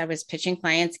business, I was pitching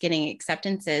clients, getting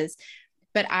acceptances,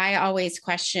 but I always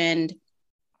questioned,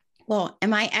 well,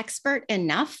 am I expert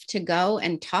enough to go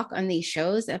and talk on these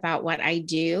shows about what I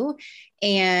do?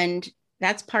 And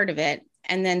that's part of it.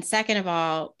 And then second of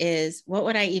all is, what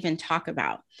would I even talk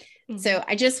about? Mm-hmm. So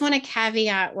I just want to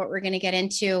caveat what we're going to get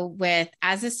into with,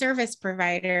 as a service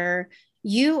provider,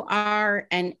 you are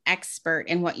an expert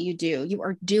in what you do. You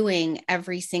are doing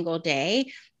every single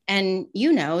day. And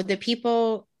the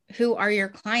people who are your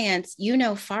clients,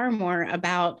 far more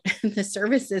about the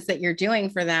services that you're doing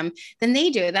for them than they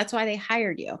do. That's why they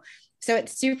hired you. So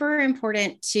it's super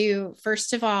important to,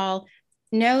 first of all,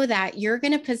 know that you're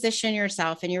going to position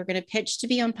yourself and you're going to pitch to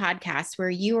be on podcasts where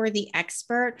you are the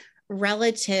expert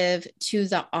relative to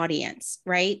the audience,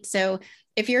 right? So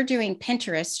if you're doing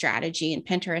Pinterest strategy and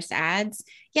Pinterest ads,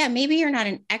 yeah, maybe you're not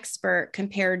an expert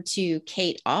compared to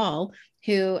Kate All,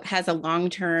 who has a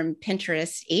long-term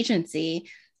Pinterest agency.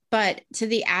 But to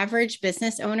the average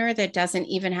business owner that doesn't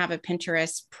even have a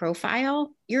Pinterest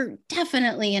profile, you're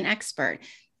definitely an expert.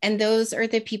 And those are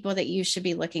the people that you should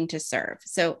be looking to serve.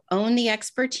 So own the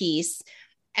expertise.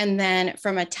 And then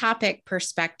from a topic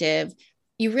perspective,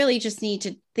 you really just need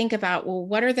to think about, well,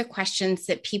 what are the questions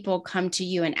that people come to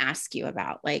you and ask you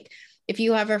about? Like if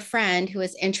you have a friend who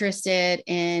is interested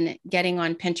in getting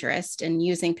on Pinterest and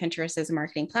using Pinterest as a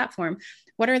marketing platform,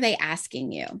 what are they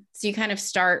asking you? So you kind of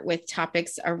start with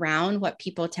topics around what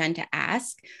people tend to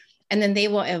ask, and then they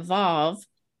will evolve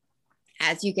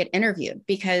as you get interviewed,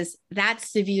 because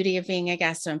that's the beauty of being a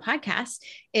guest on podcast,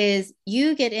 is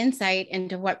you get insight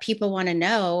into what people want to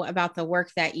know about the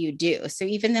work that you do. So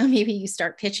even though maybe you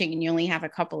start pitching and you only have a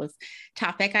couple of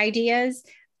topic ideas,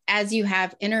 as you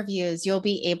have interviews, you'll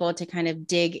be able to kind of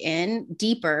dig in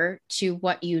deeper to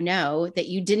what you know that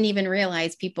you didn't even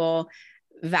realize people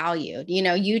valued.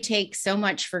 You take so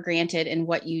much for granted in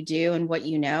what you do and what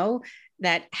you know,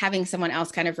 that having someone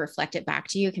else kind of reflect it back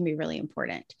to you can be really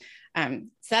important. So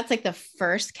that's like the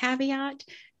first caveat.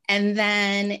 And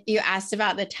then you asked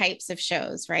about the types of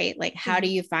shows, right? Like, how do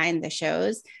you find the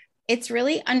shows? It's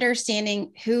really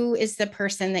understanding who is the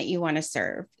person that you want to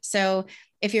serve. So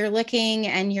if you're looking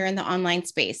and you're in the online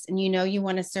space and you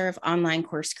want to serve online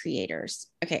course creators,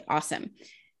 okay, awesome.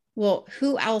 Well,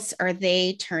 who else are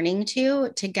they turning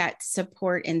to get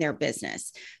support in their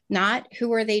business? Not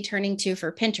who are they turning to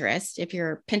for Pinterest. If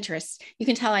you're Pinterest, you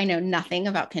can tell I know nothing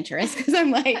about Pinterest because I'm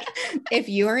like, if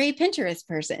you're a Pinterest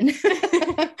person,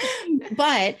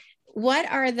 but what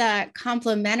are the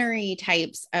complementary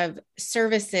types of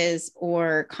services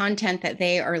or content that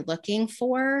they are looking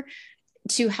for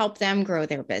to help them grow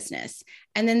their business?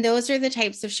 And then those are the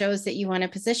types of shows that you want to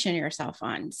position yourself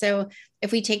on. So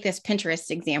if we take this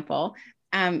Pinterest example,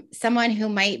 someone who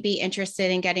might be interested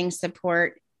in getting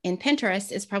support in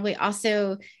Pinterest is probably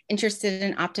also interested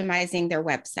in optimizing their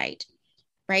website,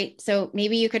 right? So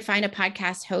maybe you could find a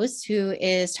podcast host who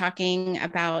is talking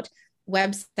about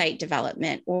website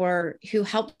development or who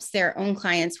helps their own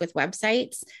clients with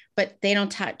websites, but they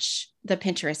don't touch the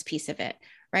Pinterest piece of it,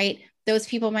 right? Those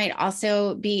people might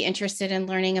also be interested in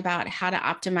learning about how to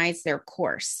optimize their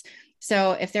course.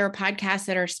 So if there are podcasts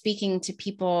that are speaking to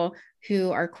people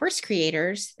who are course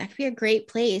creators, that could be a great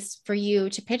place for you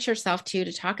to pitch yourself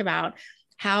to talk about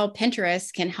how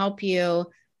Pinterest can help you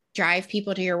drive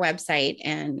people to your website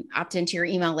and opt into your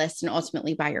email list and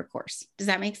ultimately buy your course. Does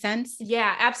that make sense?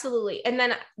 Yeah, absolutely. And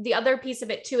then the other piece of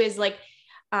it too is like,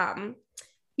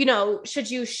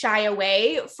 should you shy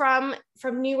away from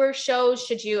newer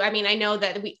shows? I know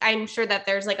that I'm sure that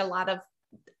there's like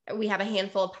we have a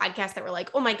handful of podcasts that were like,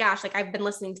 oh my gosh, like I've been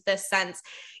listening to this since,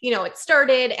 it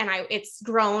started and it's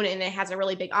grown and it has a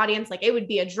really big audience. Like it would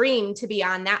be a dream to be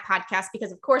on that podcast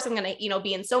because of course I'm going to,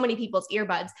 be in so many people's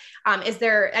earbuds.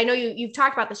 I know you've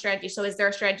talked about the strategy. So is there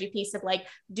a strategy piece of like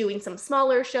doing some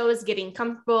smaller shows, getting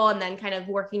comfortable and then kind of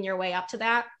working your way up to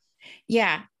that?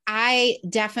 Yeah, I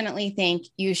definitely think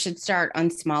you should start on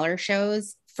smaller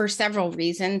shows for several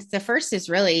reasons. The first is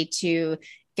really to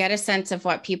get a sense of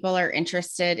what people are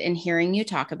interested in hearing you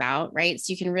talk about, right?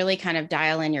 So you can really kind of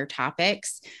dial in your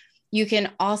topics. You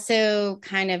can also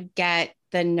kind of get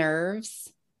the nerves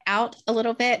out a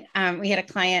little bit. We had a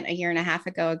client a year and a half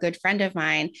ago, a good friend of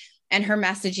mine, and her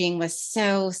messaging was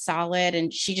so solid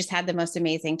and she just had the most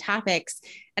amazing topics.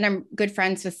 And I'm good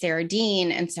friends with Sarah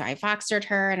Dean. And so I Voxered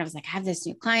her and I was like, I have this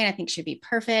new client. I think she'd be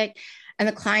perfect. And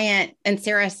the client and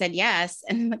Sarah said yes.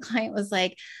 And the client was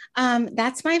like,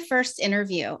 that's my first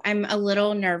interview. I'm a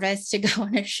little nervous to go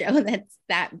on a show that's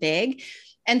that big.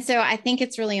 And so I think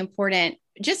it's really important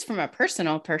just from a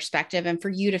personal perspective and for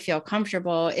you to feel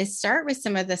comfortable is start with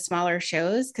some of the smaller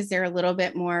shows because they're a little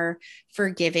bit more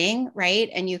forgiving, right?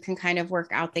 And you can kind of work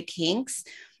out the kinks.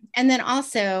 And then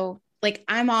also like,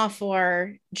 I'm all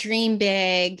for dream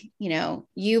big,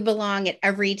 you belong at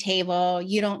every table.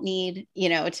 You don't need,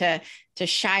 to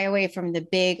shy away from the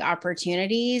big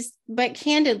opportunities, but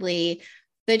candidly,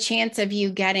 the chance of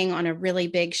you getting on a really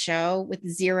big show with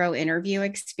zero interview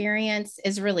experience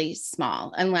is really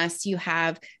small unless you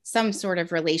have some sort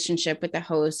of relationship with the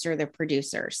host or the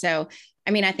producer. So,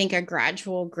 I think a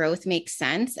gradual growth makes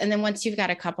sense. And then once you've got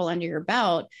a couple under your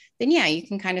belt, then yeah, you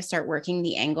can kind of start working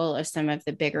the angle of some of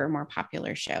the bigger, more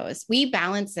popular shows. We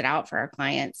balance it out for our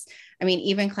clients.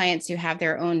 Even clients who have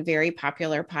their own very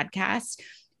popular podcasts,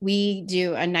 we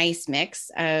do a nice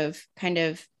mix of kind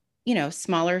of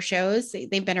smaller shows.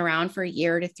 They've been around for a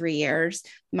year to 3 years,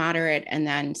 moderate, and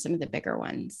then some of the bigger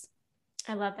ones.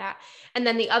 I love that. And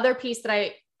then the other piece that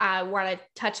I want to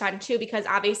touch on too, because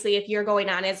obviously if you're going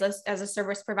on as a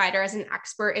service provider, as an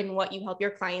expert in what you help your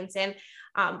clients in,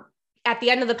 at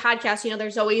the end of the podcast,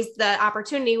 there's always the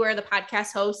opportunity where the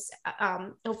podcast host,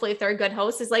 hopefully if they're a good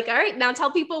host, is like, all right, now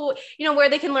tell people, where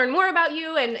they can learn more about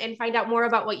you and find out more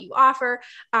about what you offer.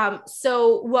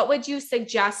 So what would you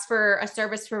suggest for a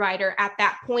service provider at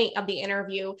that point of the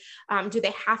interview? Do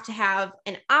they have to have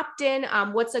an opt-in?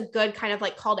 What's a good kind of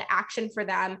like call to action for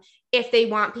them if they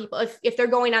want people, if they're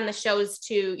going on the shows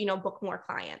to, book more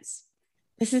clients?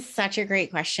 This is such a great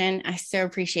question. I so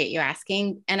appreciate you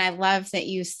asking. And I love that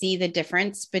you see the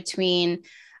difference between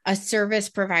a service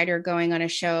provider going on a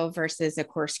show versus a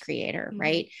course creator,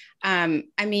 right?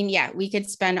 Yeah, we could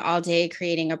spend all day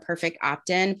creating a perfect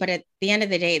opt-in, but at the end of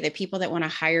the day, the people that want to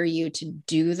hire you to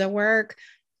do the work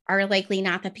are likely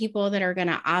not the people that are going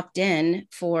to opt in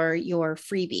for your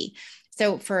freebie.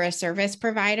 So for a service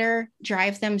provider,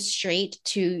 drive them straight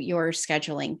to your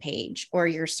scheduling page or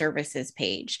your services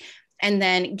page. And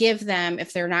then give them,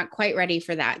 if they're not quite ready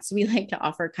for that. So we like to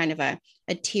offer kind of a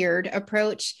tiered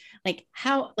approach. Like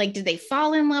did they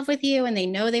fall in love with you and they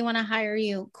know they want to hire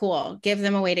you? Cool. Give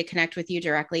them a way to connect with you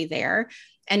directly there.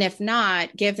 And if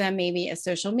not, give them maybe a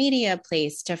social media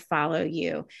place to follow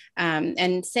you,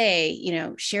 and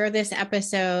say, share this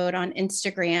episode on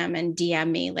Instagram and DM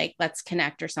me, like, let's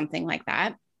connect or something like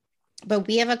that. But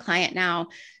we have a client now.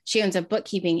 She owns a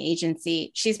bookkeeping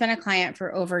agency. She's been a client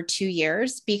for over 2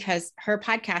 years because her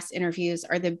podcast interviews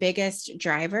are the biggest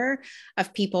driver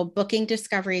of people booking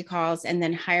discovery calls and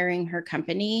then hiring her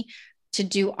company to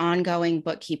do ongoing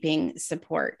bookkeeping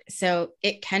support. So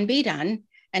it can be done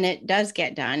and it does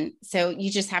get done. So you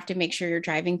just have to make sure you're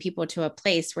driving people to a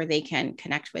place where they can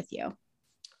connect with you.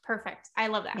 Perfect. I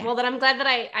love that. Yeah. Well, then I'm glad that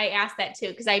I asked that too,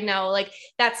 because I know like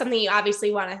that's something you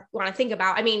obviously want to think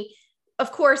about. I mean,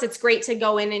 of course, it's great to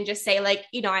go in and just say like,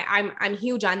 I'm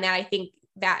huge on that. I think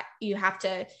that you have to,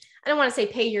 I don't want to say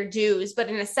pay your dues, but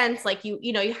in a sense, like you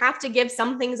have to give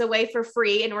some things away for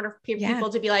free in order for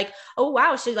people to be like, oh,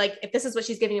 wow. She like, if this is what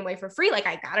she's giving away for free, like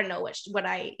I gotta know what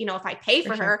I, if I pay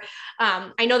for her.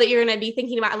 I know that you're going to be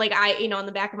thinking about like, in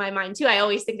the back of my mind too, I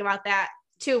always think about that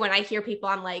too. When I hear people,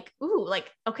 I'm like, ooh,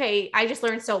 like, okay, I just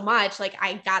learned so much. Like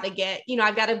I gotta get,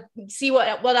 I've got to see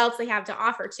what else they have to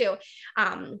offer too.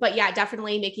 But yeah,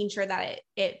 definitely making sure that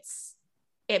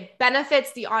it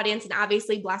benefits the audience and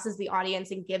obviously blesses the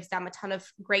audience and gives them a ton of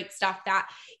great stuff that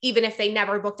even if they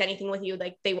never booked anything with you,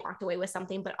 like they walked away with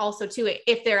something, but also too,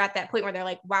 if they're at that point where they're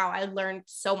like, wow, I learned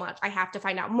so much, I have to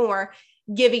find out more,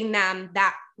 giving them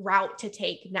that route to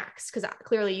take next. Cause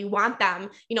clearly you want them,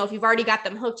 if you've already got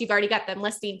them hooked, you've already got them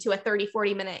listening to a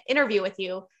 30-40 minute interview with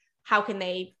you, how can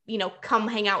they, come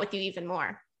hang out with you even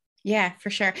more? Yeah, for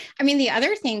sure. I mean, the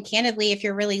other thing, candidly, if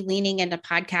you're really leaning into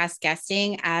podcast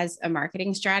guesting as a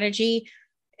marketing strategy,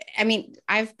 I mean,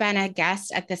 I've been a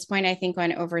guest at this point, I think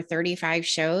on over 35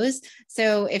 shows.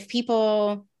 So if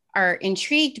people are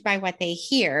intrigued by what they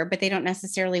hear, but they don't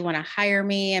necessarily want to hire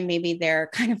me, and maybe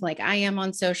they're kind of like I am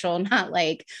on social, not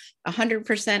like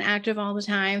 100% active all the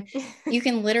time, you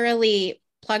can literally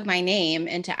plug my name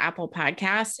into Apple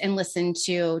Podcasts and listen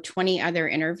to 20 other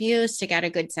interviews to get a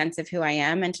good sense of who I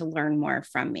am and to learn more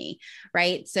from me,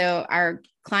 right? So our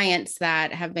clients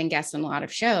that have been guests on a lot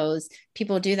of shows,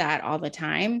 people do that all the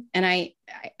time. And I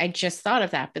just thought of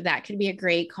that, but that could be a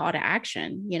great call to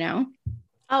action,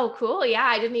 Oh, cool. Yeah.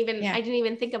 I didn't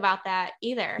even think about that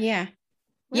either. Yeah.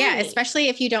 Really? Yeah. Especially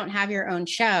if you don't have your own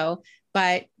show,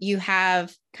 but you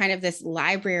have kind of this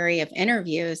library of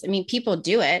interviews. I mean, people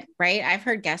do it, right? I've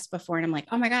heard guests before and I'm like,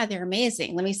 oh my God, they're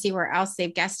amazing. Let me see where else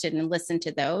they've guested and listen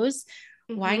to those.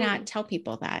 Mm-hmm. Why not tell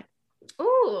people that?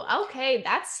 Ooh, okay.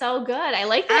 That's so good. I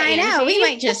like that. I know. We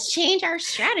might just change our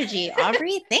strategy,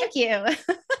 Aubrey. Thank you.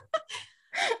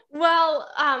 Well,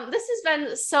 this has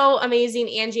been so amazing,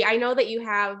 Angie. I know that you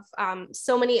have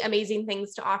so many amazing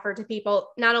things to offer to people,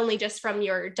 not only just from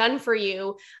your done for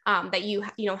you, that you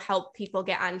help people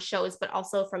get on shows, but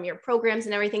also from your programs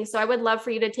and everything. So I would love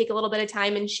for you to take a little bit of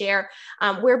time and share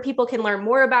where people can learn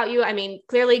more about you. I mean,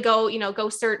 clearly go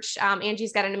search.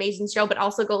 Angie's got an amazing show, but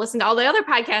also go listen to all the other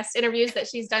podcast interviews that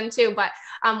she's done too. But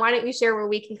why don't you share where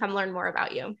we can come learn more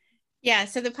about you? Yeah.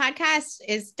 So the podcast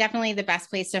is definitely the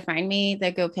best place to find me,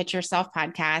 the Go Pitch Yourself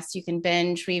podcast. You can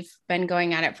binge. We've been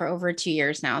going at it for over 2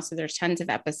 years now. So there's tons of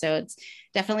episodes.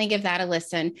 Definitely give that a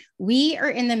listen. We are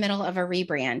in the middle of a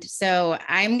rebrand. So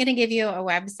I'm going to give you a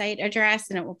website address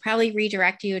and it will probably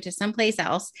redirect you to someplace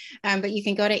else. But you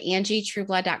can go to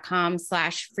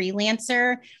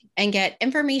angietrueblood.com/freelancer and get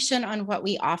information on what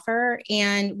we offer.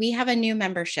 And we have a new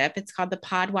membership. It's called the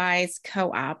Podwise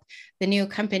Co-op. The new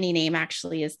company name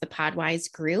actually is the Podwise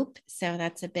Group. So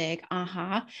that's a big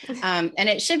aha. And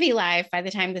it should be live by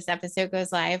the time this episode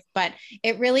goes live. But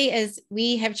it really is,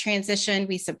 we have transitioned.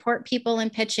 We support people in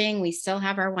pitching. We still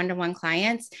have our one-to-one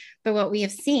clients. But what we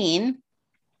have seen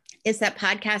is that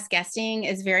podcast guesting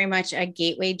is very much a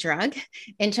gateway drug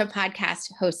into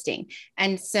podcast hosting.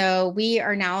 And so we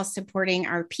are now supporting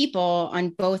our people on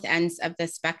both ends of the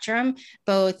spectrum,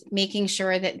 both making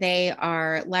sure that they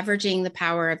are leveraging the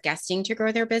power of guesting to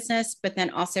grow their business, but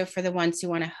then also for the ones who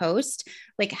want to host,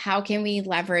 like how can we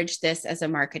leverage this as a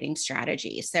marketing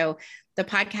strategy? So the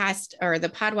podcast or the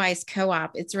Podwise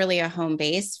Co-op, it's really a home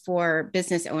base for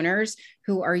business owners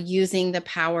who are using the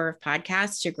power of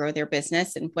podcasts to grow their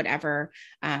business in whatever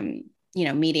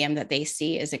medium that they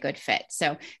see is a good fit.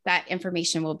 So that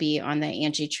information will be on the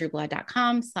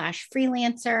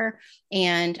angietrueblood.com/freelancer.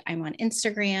 And I'm on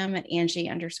Instagram at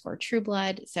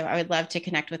Angie_Trueblood. So I would love to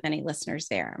connect with any listeners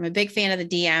there. I'm a big fan of the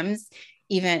DMs,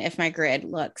 even if my grid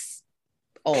looks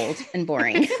old and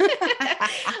boring.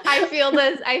 I feel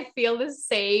the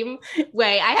same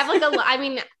way. I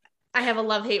have a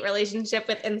love-hate relationship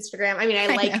with Instagram. I mean,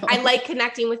 I like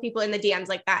connecting with people in the DMs.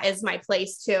 Like that is my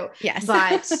place too. Yes.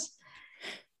 But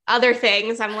other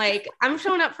things, I'm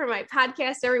showing up for my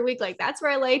podcast every week. Like that's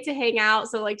where I like to hang out.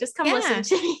 So like, just come listen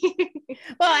to me.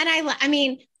 Well, and I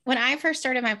mean, when I first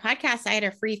started my podcast, I had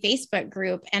a free Facebook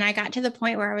group, and I got to the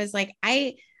point where I was like,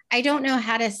 I don't know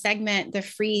how to segment the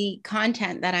free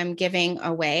content that I'm giving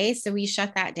away. So we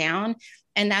shut that down.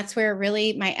 And that's where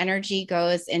really my energy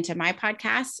goes into my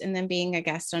podcast and then being a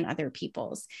guest on other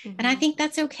people's. Mm-hmm. And I think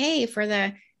that's okay for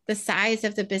the size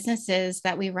of the businesses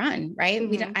that we run, right?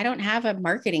 Mm-hmm. I don't have a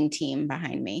marketing team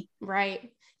behind me.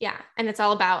 Right. Yeah. And it's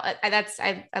all about, I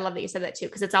love that you said that too,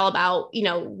 because it's all about,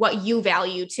 what you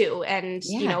value too. And,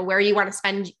 where you want to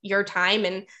spend your time.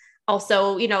 And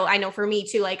also, I know for me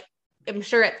too, like I'm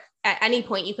sure at any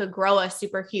point you could grow a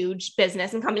super huge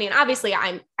business and company. And obviously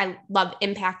I love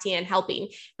impacting and helping,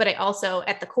 but I also,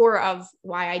 at the core of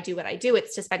why I do what I do,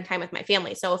 it's to spend time with my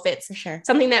family. So if it's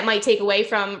something that might take away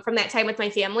from that time with my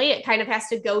family, it kind of has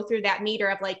to go through that meter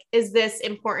of like, is this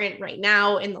important right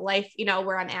now in the life,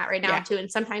 where I'm at right now too.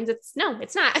 And sometimes it's not,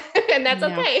 and that's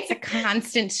okay. It's a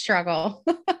constant struggle.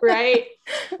 Right.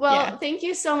 Well, thank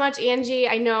you so much, Angie.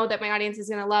 I know that my audience is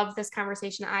going to love this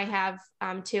conversation I have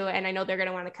too. And I know they're going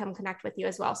to want to come connect with you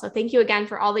as well. So thank you again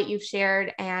for all that you've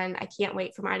shared. And I can't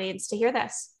wait for my audience to hear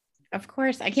this. Of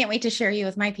course. I can't wait to share you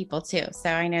with my people too. So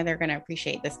I know they're going to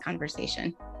appreciate this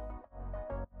conversation.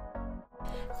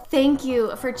 Thank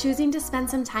you for choosing to spend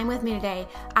some time with me today.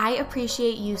 I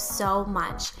appreciate you so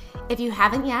much. If you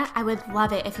haven't yet, I would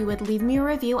love it if you would leave me a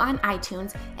review on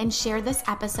iTunes and share this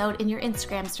episode in your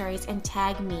Instagram stories and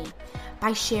tag me.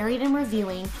 By sharing and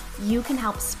reviewing, you can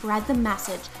help spread the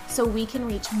message so we can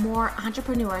reach more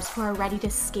entrepreneurs who are ready to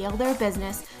scale their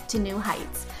business to new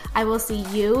heights. I will see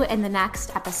you in the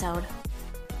next episode.